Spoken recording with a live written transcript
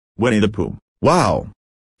Winnie the Pooh. Wow!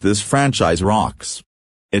 This franchise rocks.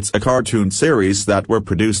 It's a cartoon series that were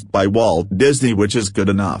produced by Walt Disney, which is good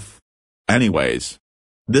enough. Anyways.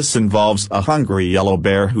 This involves a hungry yellow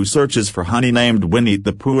bear who searches for honey named Winnie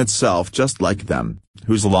the Pooh itself, just like them,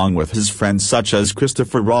 who's along with his friends such as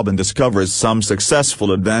Christopher Robin discovers some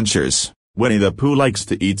successful adventures. Winnie the Pooh likes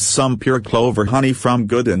to eat some pure clover honey from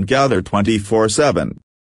good and gather 24/7.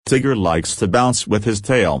 Tigger likes to bounce with his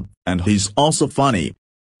tail, and he's also funny.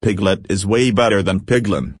 Piglet is way better than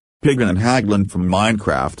Piglin, Piglin and Haglin from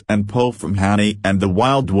Minecraft and Pooh from Honey and the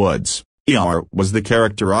Wild Woods. Eeyore was the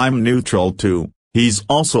character I'm neutral to. He's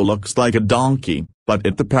also looks like a donkey, but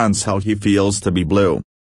it depends how he feels to be blue.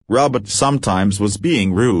 Rabbit sometimes was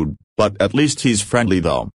being rude, but at least he's friendly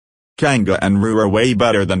though. Kanga and Roo are way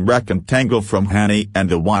better than Wreck and Tango from Honey and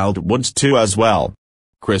the Wild Woods too as well.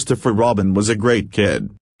 Christopher Robin was a great kid,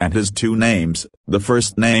 and his two names, the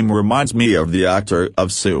first name reminds me of the actor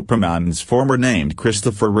of Superman's former named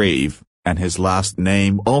Christopher Reeve, and his last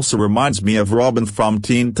name also reminds me of Robin from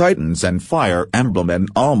Teen Titans and Fire Emblem and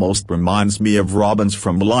almost reminds me of Robins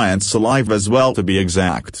from Alliance Alive as well to be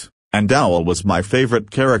exact, and Owl was my favorite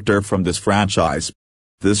character from this franchise.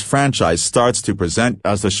 This franchise starts to present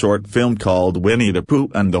as a short film called Winnie the Pooh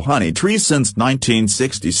and the Honey Tree since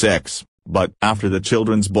 1966, but after the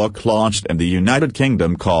children's book launched in the United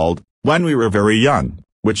Kingdom called When We Were Very Young,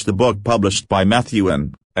 which the book published by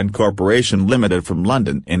Methuen and Corporation Limited from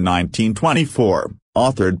London in 1924,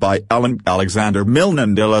 authored by Alan Alexander Milne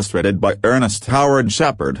and illustrated by Ernest Howard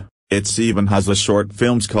Shepard. It even has a short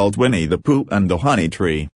films called Winnie the Pooh and the Honey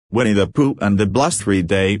Tree, Winnie the Pooh and the Blustery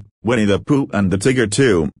Day, Winnie the Pooh and the Tigger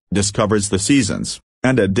 2, Discovers the Seasons,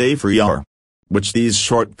 and A Day for Eeyore. Which these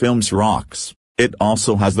short films rocks. It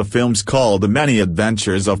also has the films called The Many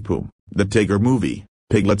Adventures of Pooh, The Tigger Movie,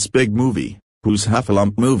 Piglet's Big Movie, Pooh's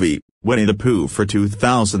Heffalump Movie, Winnie the Pooh for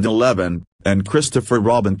 2011, and Christopher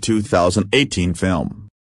Robin 2018 film.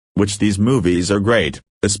 Which these movies are great,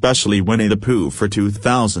 especially Winnie the Pooh for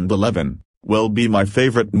 2011, will be my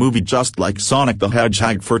favorite movie just like Sonic the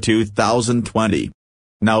Hedgehog for 2020.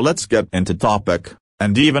 Now let's get into topic,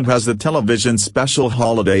 and even has the television special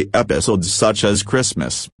holiday episodes such as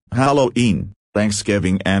Christmas, Halloween,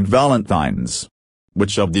 Thanksgiving and Valentine's.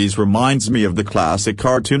 Which of these reminds me of the classic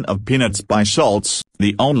cartoon of Peanuts by Schultz?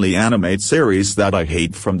 The only animated series that I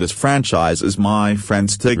hate from this franchise is My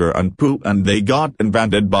Friends Tigger and Pooh, and they got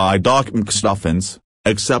invented by Doc McStuffins,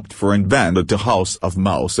 except for Invented to House of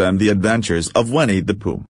Mouse and The Adventures of Winnie the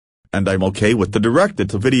Pooh. And I'm okay with the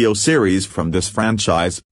directed-to-video series from this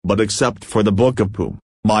franchise, but except for the Book of Pooh,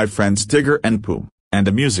 My Friends Tigger and Pooh, and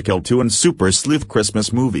a musical 2 and Super Sleuth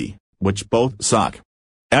Christmas movie, which both suck.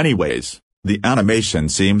 Anyways. The animation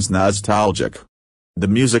seems nostalgic. The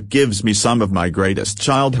music gives me some of my greatest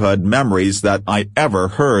childhood memories that I ever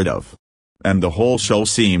heard of. And the whole show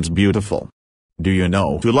seems beautiful. Do you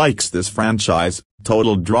know who likes this franchise?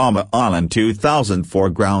 Total Drama Island 2004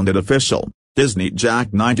 Grounded Official, Disney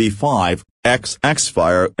Jack 95, XX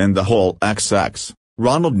Fire in the Hole XX,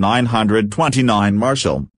 Ronald 929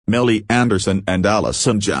 Marshall, Millie Anderson and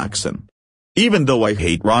Allison Jackson. Even though I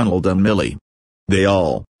hate Ronald and Millie, they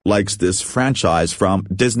all likes this franchise from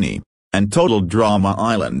Disney, and Total Drama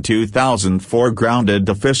Island 2004 Grounded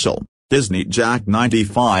Official, Disney Jack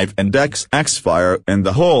 95 and XX Fire in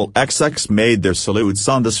the Hole XX made their salutes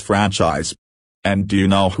on this franchise. And do you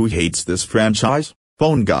know who hates this franchise?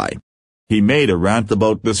 Phone Guy. He made a rant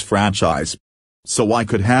about this franchise, so I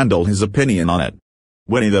could handle his opinion on it.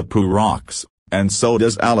 Winnie the Pooh rocks, and so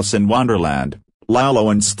does Alice in Wonderland. Lilo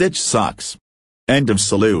and Stitch sucks. End of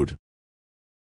salute.